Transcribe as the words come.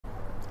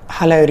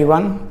Hello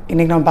everyone.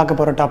 இன்னைக்கு நம்ம பார்க்க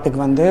போற டாபிக்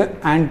வந்து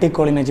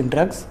anti-cholinergic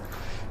drugs.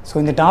 ஸோ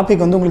இந்த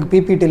டாபிக் வந்து உங்களுக்கு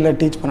பிபிடியில்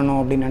டீச் பண்ணணும்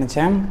அப்படின்னு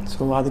நினச்சேன்.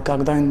 ஸோ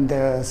அதுக்காக தான் இந்த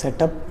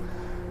setup.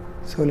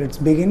 So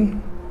let's begin.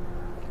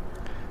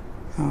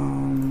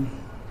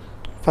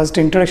 First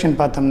introduction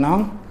பார்த்தோம்னா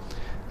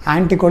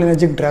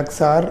anti-cholinergic drugs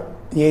are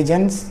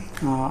agents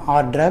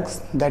or drugs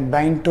that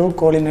bind to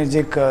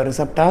cholinergic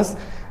receptors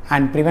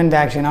and prevent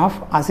the action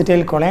of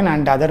acetylcholine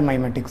and other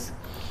mimetics.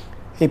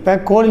 இப்போ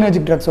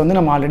cholinergic drugs வந்து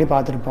நம்ம ஆல்ரெடி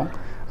பார்த்துருப்போம்.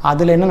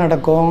 அதில் என்ன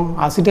நடக்கும்,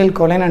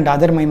 அசிடைல்கோலைன் அண்ட்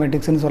அதர்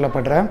மைமெட்டிக்ஸ்னு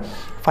சொல்லப்படுற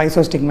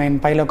ஃபைசோஸ்டிக்மைன்,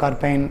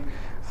 pilocarpine,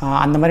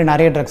 அந்த மாதிரி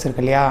நிறைய ட்ரக்ஸ்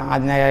இருக்குது இல்லையா.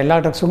 அது எல்லா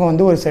ட்ரக்ஸுக்கும்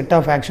வந்து ஒரு செட்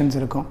ஆஃப் ஆக்ஷன்ஸ்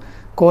இருக்கும்.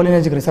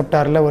 கோலினர்ஜிக்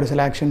ரிசெப்டாரில் ஒரு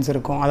சில ஆக்ஷன்ஸ்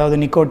இருக்கும். அதாவது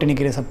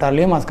நிக்கோட்டினிக்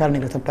ரிசெப்டார்லேயும்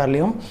மஸ்கார்னிக்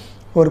ரிசெப்டார்லேயும்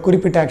ஒரு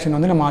குறிப்பிட்ட ஆக்ஷன்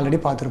வந்து நம்ம ஆல்ரெடி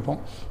பார்த்துருப்போம்.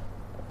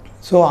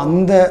 ஸோ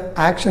அந்த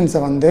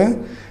ஆக்ஷன்ஸை வந்து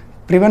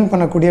ப்ரிவென்ட்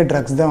பண்ணக்கூடிய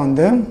ட்ரக்ஸ் தான்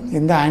வந்து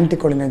இந்த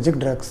ஆன்டிகோலினர்ஜிக்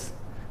ட்ரக்ஸ்.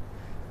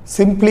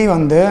 சிம்ப்ளி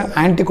வந்து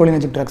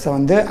ஆன்டிகோலினர்ஜிக் ட்ரக்ஸை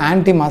வந்து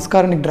ஆன்டி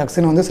மஸ்கார்னிக்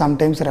ட்ரக்ஸ்னு வந்து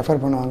சம்டைம்ஸ்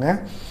ரெஃபர் பண்ணுவாங்க.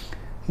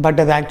 பட்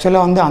அது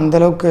ஆக்சுவலாக வந்து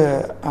அந்தளவுக்கு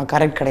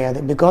கரெக்ட் கிடையாது.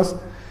 பிகாஸ்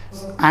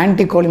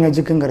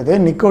ஆன்டிகோலினர்ஜிக்குங்கிறது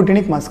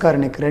நிக்கோட்டினிக்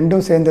மஸ்கார்னிக்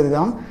ரெண்டும் சேர்ந்தது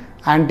தான்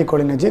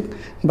ஆன்டிகோலினர்ஜிக்.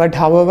 But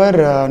however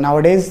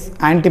nowadays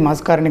anti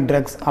muscarinic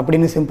drugs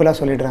அப்படின்னு சிம்பிளாக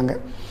சொல்லிடுறாங்க.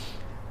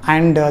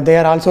 And they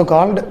are also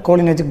called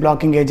cholinergic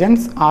blocking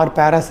agents R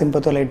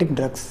பேராசிம்பத்தோலைட்டிக்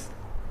drugs.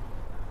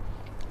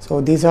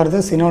 So these are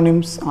the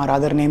synonyms R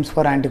other names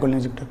for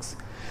ஆன்டிகோலினர்ஜிக் drugs.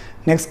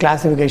 Next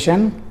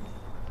classification.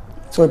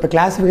 So இப்போ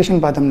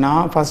classification பார்த்தோம்னா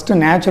first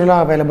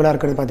நேச்சுரலாக அவைலபிளாக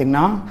இருக்கிறது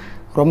பார்த்திங்கன்னா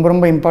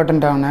ரொம்ப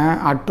இம்பார்ட்டண்ட்டான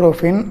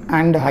அட்ரோஃபின்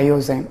அண்ட்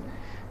ஹயோசைன்.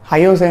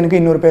 ஹயோசைனுக்கு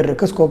இன்னொரு பேர்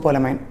இருக்குது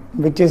scopolamine,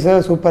 which is a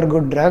super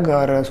good drug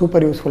R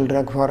super useful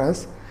drug for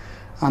us.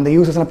 அந்த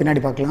யூசஸ்லாம்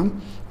பின்னாடி பார்க்கலாம்.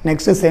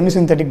 Next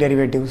செமிசிந்தட்டிக்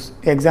derivatives.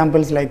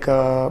 எக்ஸாம்பிள்ஸ் லைக்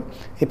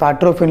இப்போ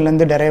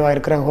அட்ரோஃபின்லேருந்து டெரைவ்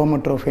ஆகிருக்கிற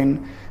ஹோமோட்ரோஃபின்,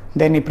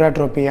 தென்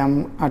இப்ராட்ரோபியம்,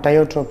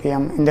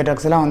 டயோட்ரோபியம், இந்த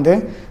ட்ரக்ஸ் எல்லாம் வந்து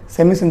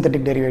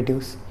செமிசிந்தட்டிக்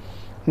டெரிவேட்டிவ்ஸ்.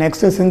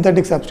 நெக்ஸ்ட்டு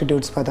சிந்தட்டிக்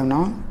சப்ஸ்டிடியூட்ஸ் பார்த்தோம்னா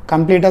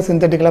கம்ப்ளீட்டாக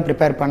சிந்தட்டிக்கலாக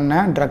ப்ரிப்பேர்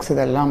பண்ண ட்ரக்ஸ்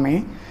இது எல்லாமே.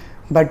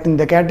 பட்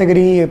இந்த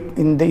கேட்டகரி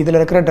இதில்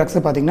இருக்கிற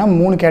ட்ரக்ஸை பார்த்திங்கன்னா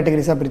 3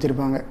 கேட்டகரிஸாக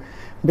பிரிச்சிருப்பாங்க.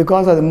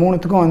 பிகாஸ் அது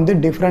 3த்துக்கும் வந்து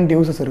டிஃப்ரெண்ட்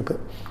யூஸஸ்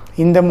இருக்குது.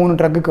 இந்த 3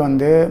 ட்ரக்குக்கு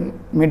வந்து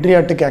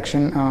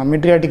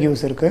மிட்ரியாட்டிக்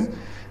யூஸ் இருக்குது.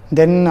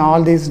 Then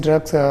all these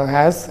drugs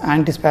has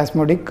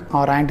antispasmodic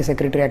R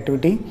ஆன்டிசெக்ரிட்டரி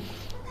activity.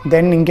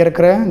 தென் இங்கே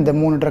இருக்கிற இந்த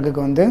 3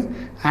 ட்ரக்குக்கு வந்து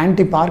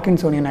ஆன்டி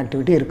பார்க்கின்சோனியன்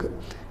ஆக்டிவிட்டி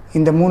இருக்குது.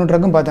 இந்த 3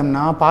 ட்ரக்கும்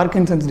பார்த்தோம்னா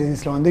பார்க்கின்சன்ஸ்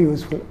டிசீஸில் வந்து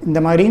யூஸ்ஃபுல். இந்த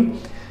மாதிரி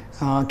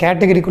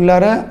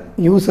கேட்டகரிக்குள்ளார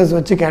யூசஸ்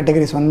வச்சு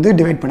கேட்டகரிஸ் வந்து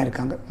டிவைட்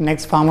பண்ணியிருக்காங்க.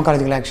 Next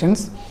pharmacological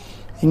actions.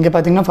 இங்கே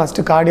பார்த்திங்கன்னா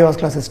ஃபஸ்ட்டு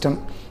கார்டியோவாஸ்குலர் சிஸ்டம்.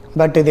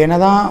 பட் இது என்ன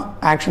தான்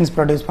ஆக்ஷன்ஸ்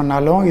ப்ரொடியூஸ்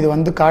பண்ணாலும் இது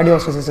வந்து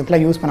கார்டியோவாஸ்குலர்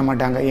சிஸ்டத்தில் யூஸ் பண்ண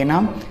மாட்டாங்க. ஏன்னா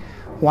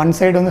ஒன்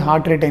சைடு வந்து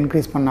ஹார்ட் ரேட்டை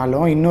இன்க்ரீஸ்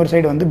பண்ணாலும் இன்னொரு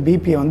சைடு வந்து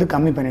பிபியை வந்து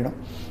கம்மி பண்ணிடும்.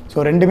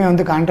 ஸோ ரெண்டுமே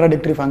வந்து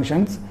கான்ட்ராடிக்டரி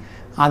ஃபங்க்ஷன்ஸ்.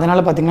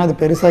 அதனால் பார்த்திங்கன்னா அது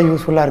பெருசாக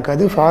யூஸ்ஃபுல்லாக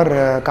இருக்காது for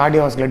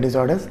cardiovascular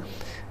disorders.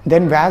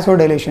 Then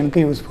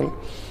வேசோடைலேஷனுக்கு useful.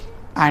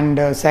 And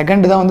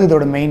second தான் வந்து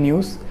இதோட மெயின்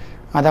யூஸ்.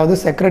 அதாவது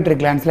செக்ரட்டரி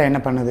கிளான்ஸில் என்ன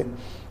பண்ணுது,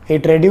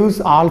 it reduce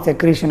all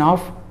secretion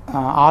of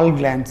all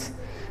glands.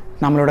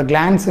 நம்மளோட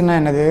கிளான்ஸ்னால்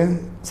என்னது,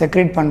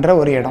 செக்ரேட் பண்ணுற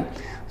ஒரு இடம்.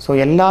 ஸோ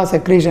எல்லா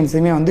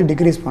செக்ரீஷன்ஸுமே வந்து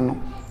டிக்ரீஸ் பண்ணும்.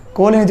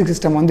 கோலினர்ஜிக்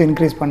சிஸ்டம் வந்து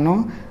இன்க்ரீஸ்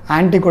பண்ணும்,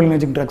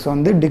 ஆன்டிகோலினர்ஜிக் ட்ரக்ஸ்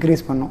வந்து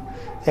டிக்ரீஸ் பண்ணும்.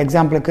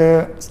 எக்ஸாம்பிளுக்கு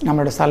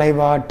நம்மளோட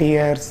சலைவா,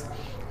 டியர்ஸ்,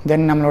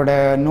 தென் நம்மளோட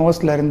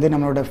நோஸ்லேருந்து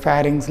நம்மளோட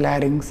ஃபேரிங்ஸ்,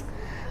 லேரிங்ஸ்,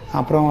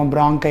 அப்புறம்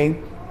ப்ராங்கை,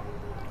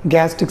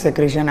 கேஸ்ட்ரிக்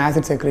செக்ரேஷன்,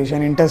 ஆசிட்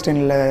செக்ரேஷன்,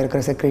 இன்டெஸ்டைனில் இருக்கிற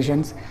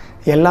செக்ரேஷன்ஸ்,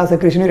 எல்லா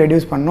செக்ரேஷனையும்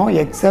ரெடியூஸ் பண்ணோம்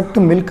accept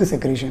milk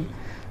secretion.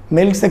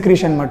 Milk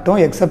secretion மட்டும்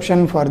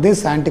exception for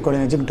this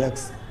ஆன்டிகோலினர்ஜிக்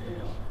drugs.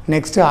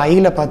 Next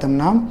ஐயில்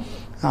பார்த்தோம்னா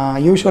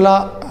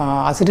யூஸ்வலாக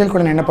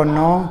அசிடைல்கோலின் என்ன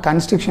பண்ணோம்,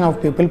 கன்ஸ்ட்ரிக்ஷன் ஆஃப்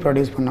பீப்புள்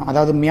ப்ரொடியூஸ் பண்ணோம்,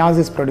 அதாவது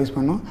மியாசிஸ் ப்ரொடியூஸ்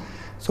பண்ணோம்.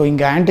 ஸோ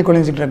இங்கே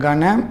ஆன்டிகோலினர்ஜிக்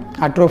ட்ரக்கான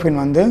அட்ரோஃபின்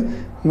வந்து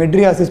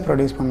மிட்ரியாசிஸ்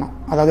ப்ரொடியூஸ் பண்ணோம்,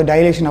 அதாவது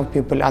டைலேஷன் ஆஃப்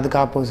பீப்புள், அதுக்கு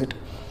ஆப்போசிட்.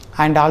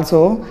 அண்ட்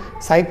ஆல்சோ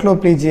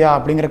சைக்ளோப்ளீஜியா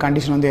அப்படிங்கிற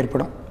கண்டிஷன் வந்து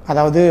ஏற்படும்.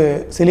 அதாவது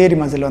சிலியரி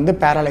மசில் வந்து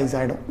பேரலைஸ்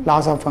ஆகிடும்,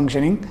 loss of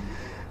functioning,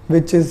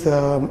 which is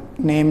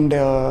named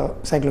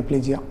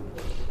சைக்ளோப்ளீஜியா.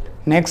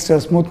 Next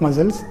smooth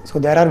muscles. So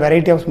there are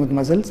variety of smooth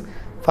muscles.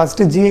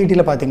 First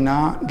ஜிஐடியில் பார்த்திங்கன்னா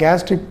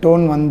கேஸ்ட்ரிக்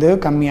டோன் வந்து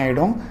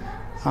கம்மியாயிடும்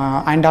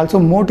அண்ட் ஆல்சோ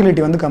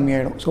மோட்டிலிட்டி வந்து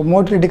கம்மியாயிடும். ஸோ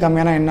மோட்டிலிட்டி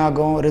கம்மியான என்ன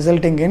ஆகும்,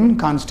 ரிசல்ட்டிங் இன்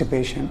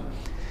கான்ஸ்டிபேஷன்.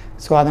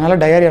 ஸோ அதனால்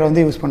டயரியாவில்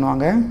வந்து யூஸ்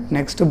பண்ணுவாங்க.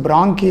 நெக்ஸ்ட்டு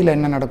ப்ராங்கியில்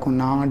என்ன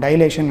நடக்கும்னா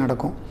டைலேஷன்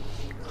நடக்கும்.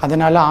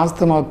 அதனால்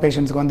ஆஸ்துமா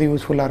பேஷண்ட்ஸுக்கு வந்து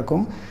யூஸ்ஃபுல்லாக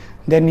இருக்கும்.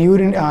 தென்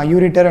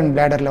யூரிட்டர் அண்ட்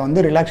பிளாடரில் வந்து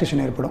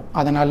ரிலாக்ஸேஷன் ஏற்படும்,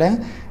 அதனால்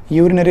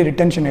யூரினரி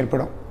ரிட்டென்ஷன்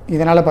ஏற்படும்.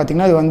 இதனால்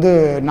பார்த்திங்கன்னா அது வந்து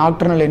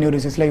நாக்டர்னல்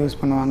என்யூரிசிஸில் யூஸ்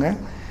பண்ணுவாங்க.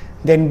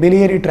 தென்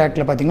பிலியரி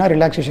ட்ராக்டில் பார்த்திங்கன்னா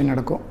ரிலாக்ஸேஷன்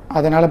நடக்கும்.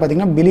 அதனால்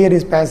பார்த்திங்கன்னா பிலியரி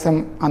ஸ்பேசம்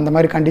அந்த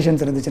மாதிரி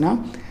கண்டிஷன்ஸ் இருந்துச்சுன்னா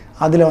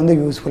அதில் வந்து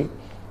யூஸ்ஃபுல்.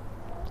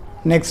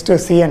 நெக்ஸ்ட்டு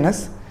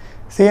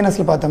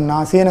சிஎன்எஸில் பார்த்தோம்னா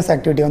சிஎன்எஸ்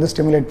ஆக்டிவிட்டி வந்து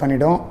ஸ்டிமுலேட்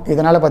பண்ணிவிடும்.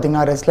 இதனால்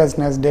பார்த்திங்கன்னா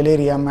ரெஸ்ட்லெஸ்னஸ்,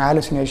 டெலிரியம்,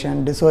 ஹாலுசினேஷன்,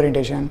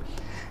 டிஸ்ஓரியன்டேஷன்,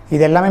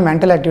 இது எல்லாமே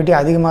மென்டல் ஆக்டிவிட்டி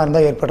அதிகமாக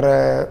இருந்தால் ஏற்படுற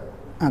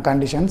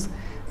கண்டிஷன்ஸ்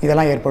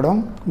இதெல்லாம் ஏற்படும்.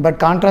 பட்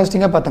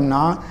கான்ட்ராஸ்டிங்காக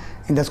பார்த்தோம்னா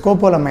இந்த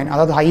ஸ்கோபோலமைன்,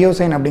 அதாவது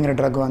ஹையோசைன் அப்படிங்கிற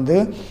ட்ரக் வந்து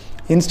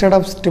instead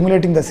of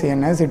stimulating the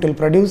CNS it will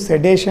produce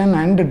sedation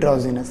and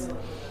drowsiness.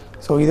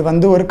 So இது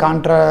வந்து ஒரு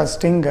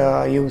கான்ட்ராஸ்டிங்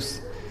யூஸ்.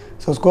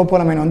 ஸோ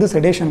ஸ்கோபோலமைன் வந்து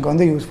செடேஷனுக்கு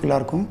வந்து யூஸ்ஃபுல்லாக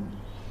இருக்கும்.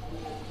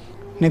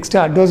 நெக்ஸ்ட்டு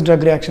அட்வர்ஸ்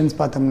ட்ரக் ரியாக்ஷன்ஸ்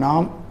பார்த்தோம்னா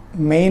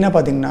மெயினாக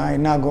பார்த்திங்கன்னா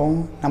என்ன ஆகும்,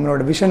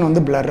 நம்மளோட விஷன்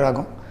வந்து பிளர்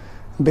ஆகும்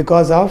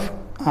because of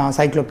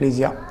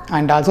சைக்ளோப்ளீஜியா.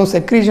 And also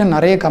secretion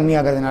நிறைய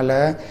கம்மியாகிறதுனால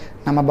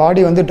நம்ம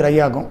பாடி வந்து ட்ரை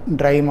ஆகும்.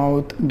 ட்ரை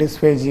மவுத்,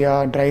 டிஸ்ஃபேஜியா,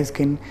 ட்ரை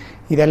ஸ்கின்,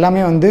 இது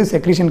எல்லாமே வந்து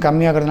செக்ரீஷன்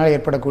கம்மியாகிறதுனால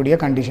ஏற்படக்கூடிய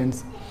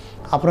கண்டிஷன்ஸ்.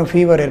 அப்புறம்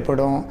ஃபீவர்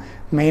ஏற்படும்.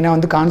 மெயினாக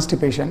வந்து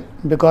constipation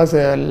because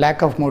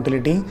lack of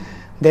motility.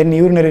 Then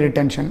urinary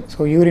retention, so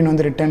urine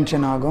வந்து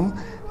ரிட்டென்ஷன் ஆகும்.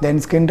 தென்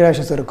ஸ்கின்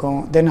ரேஷஸ் இருக்கும்.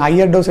 தென்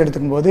ஹையர் டோஸ்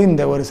எடுத்துக்கும் போது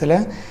இந்த ஒரு சில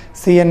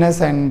CNS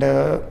and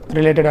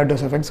related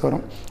adverse effects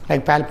வரும்.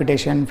 லைக்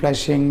பால்பிட்டேஷன்,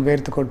 ஃப்ளஷிங்,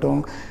 வேர்த்து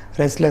கொட்டும்,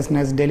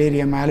 restlessness,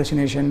 delirium,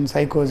 hallucination,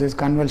 சைக்கோசிஸ்,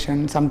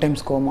 convulsion,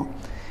 sometimes coma.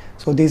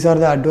 So these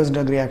are the adverse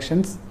drug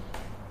reactions.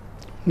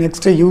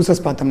 Next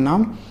uses பார்த்தோம்னா,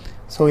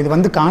 ஸோ இது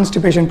வந்து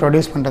கான்ஸ்டிபேஷன்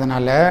ப்ரொடியூஸ்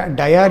பண்ணுறதுனால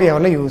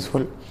டயாரியாவில்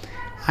யூஸ்ஃபுல்.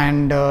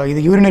 அண்ட்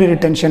இது யூரினரி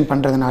ரிட்டென்ஷன்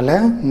பண்ணுறதுனால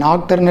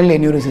நாக்டர்னல்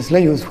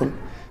என்யூரிசிஸில் யூஸ்ஃபுல்.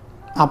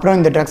 அப்புறம்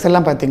இந்த ட்ரக்ஸ்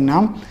எல்லாம் பார்த்திங்கன்னா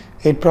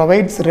it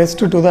provides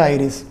rest to the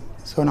iris.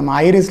 So நம்ம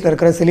ஐரிஸில்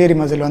இருக்கிற சிலியரி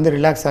மசில் வந்து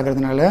ரிலாக்ஸ்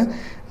ஆகிறதுனால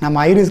நம்ம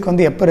ஐரிஸ்க்கு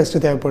வந்து எப்போ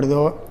ரெஸ்ட்டு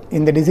தேவைப்படுதோ,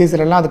 இந்த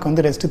டிசீஸ்லலாம் அதுக்கு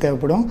வந்து ரெஸ்ட்டு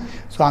தேவைப்படும்.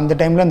 ஸோ அந்த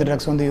டைமில் அந்த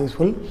ட்ரக்ஸ் வந்து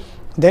யூஸ்ஃபுல்.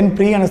 தென்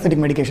ப்ரீ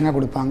அனஸ்தட்டிக் மெடிக்கேஷனாக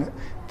கொடுப்பாங்க.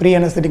 ப்ரீ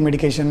அனஸ்தட்டிக்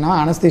மெடிக்கேஷன்னா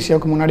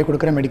அனஸ்தீஷியாவுக்கு முன்னாடி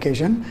கொடுக்குற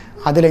மெடிக்கேஷன்.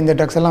 அதில் இந்த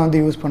ட்ரக்ஸ் எல்லாம்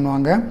வந்து யூஸ்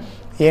பண்ணுவாங்க.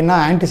 ஏன்னா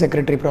ஆன்டி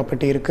செக்ரெட்டரி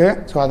ப்ராப்பர்ட்டி இருக்குது,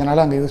 ஸோ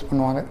அதனால் அங்கே யூஸ்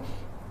பண்ணுவாங்க.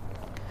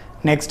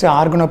 Next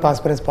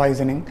organophosphorus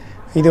poisoning.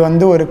 இது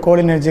வந்து ஒரு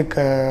கோலினர்ஜிக்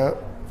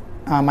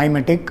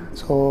மைமெட்டிக்.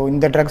 ஸோ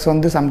இந்த ட்ரக்ஸ்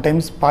வந்து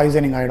சம்டைம்ஸ்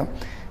பாய்சனிங் ஆகிடும்.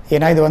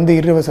 ஏன்னா இது வந்து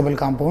இர்ரிவர்சிபிள்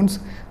காம்பவுண்ட்ஸ்.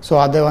 ஸோ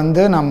அதை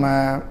வந்து நம்ம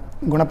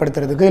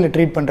குணப்படுத்துறதுக்கு இல்லை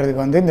ட்ரீட்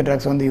பண்ணுறதுக்கு வந்து இந்த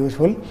ட்ரக்ஸ் வந்து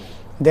யூஸ்ஃபுல்.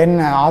 தென்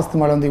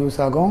ஆஸ்துமாவில் வந்து யூஸ்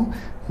ஆகும்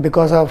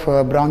பிகாஸ் ஆஃப்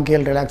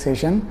ப்ராங்கியல்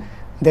ரிலாக்ஸேஷன்.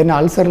 தென்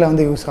அல்சரில்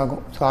வந்து யூஸ்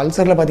ஆகும். ஸோ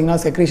அல்சரில் பார்த்திங்கன்னா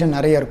செக்ரீஷன்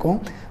நிறைய இருக்கும்.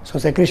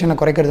 ஸோ செக்ரீஷனை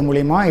குறைக்கிறது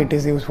மூலிமா it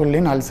is useful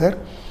in ulcer.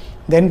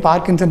 Then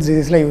Parkinson's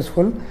டிசீஸில்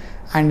useful.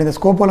 And இந்த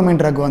ஸ்கோபோலமைன்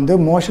ட்ரக் வந்து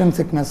மோஷன்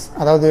சிக்னஸ்,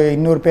 அதாவது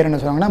இன்னொரு பேர் என்ன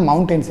சொல்லுவாங்கன்னா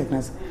மவுண்டைன்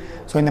சிக்னஸ்.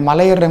 ஸோ இந்த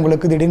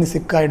மலையேறவங்களுக்கு திடீர்னு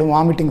சிக் ஆகிடும்,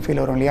 வாமிட்டிங்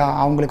ஃபீல் வரும் இல்லையா,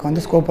 அவங்களுக்கு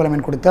வந்து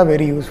ஸ்கோபோலமைன் கொடுத்தா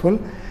very useful.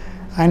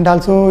 And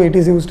also it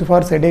is used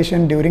for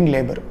sedation during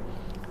labour.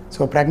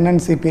 So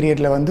pregnancy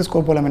பீரியடில் வந்து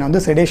ஸ்கோபோலமைன்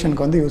வந்து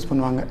செடேஷனுக்கு வந்து யூஸ்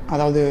பண்ணுவாங்க,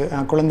 அதாவது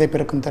குழந்தை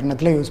பிறக்கும்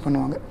தருணத்தில் யூஸ்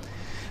பண்ணுவாங்க.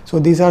 So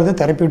these are the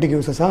தெரப்யூட்டிக்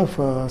uses of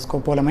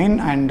scopolamine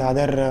and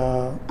other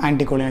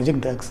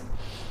ஆன்டிகோலினர்ஜிக் drugs.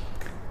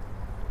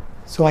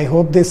 So I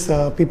hope this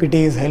PPT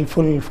is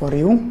helpful for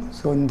you.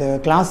 So இந்த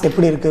கிளாஸ்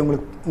எப்படி இருக்குது,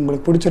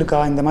 உங்களுக்கு பிடிச்சிருக்கா,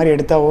 இந்த மாதிரி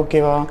எடுத்தால்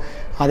ஓகேவா,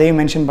 அதையும்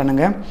மென்ஷன்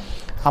பண்ணுங்கள்.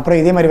 அப்புறம்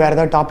இதே மாதிரி வேறு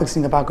ஏதாவது டாபிக்ஸ்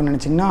நீங்கள் பார்க்கணுன்னு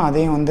நினச்சிங்கன்னா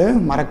அதையும் வந்து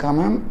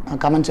மறக்காமல்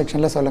கமெண்ட்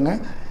செக்ஷனில் சொல்லுங்கள்.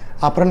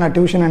 அப்புறம் நான்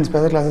டியூஷன் அண்ட்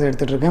ஸ்பெஷல் கிளாஸஸ்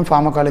எடுத்துகிட்டு இருக்கேன்,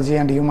 pharmacology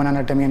and human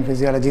anatomy and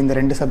physiology, இந்த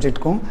 2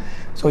 சப்ஜெக்ட்டுக்கும்.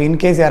 ஸோ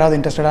இன்கேஸ் யாராவது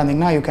இன்ட்ரெஸ்டடாக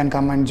இருந்தீங்கன்னா you can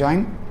come and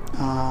join.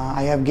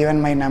 I have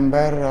given my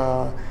number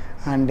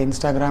and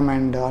Instagram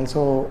and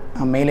also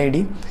mail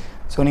ID.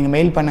 So நீங்கள்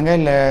மெயில்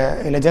பண்ணுங்கள்,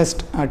 இல்லை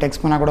ஜஸ்ட்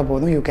டெக்ஸ்ட் பண்ணால் கூட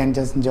போதும், you can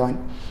just join.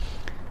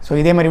 So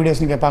இதே மாதிரி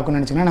வீடியோஸ் நீங்கள் பார்க்கணும்னு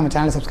நினச்சிங்கன்னா நம்ம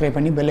சேனல் சப்ஸ்கிரைப்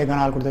பண்ணி பெல்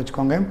ஐக்கான் ஆல் கொடுத்து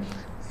வச்சுக்கோங்க.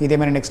 இதே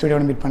மாதிரி நெக்ஸ்ட்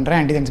வீடியோட மீட் பண்ணுறேன்.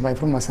 And thanks bye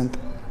from Vasanth.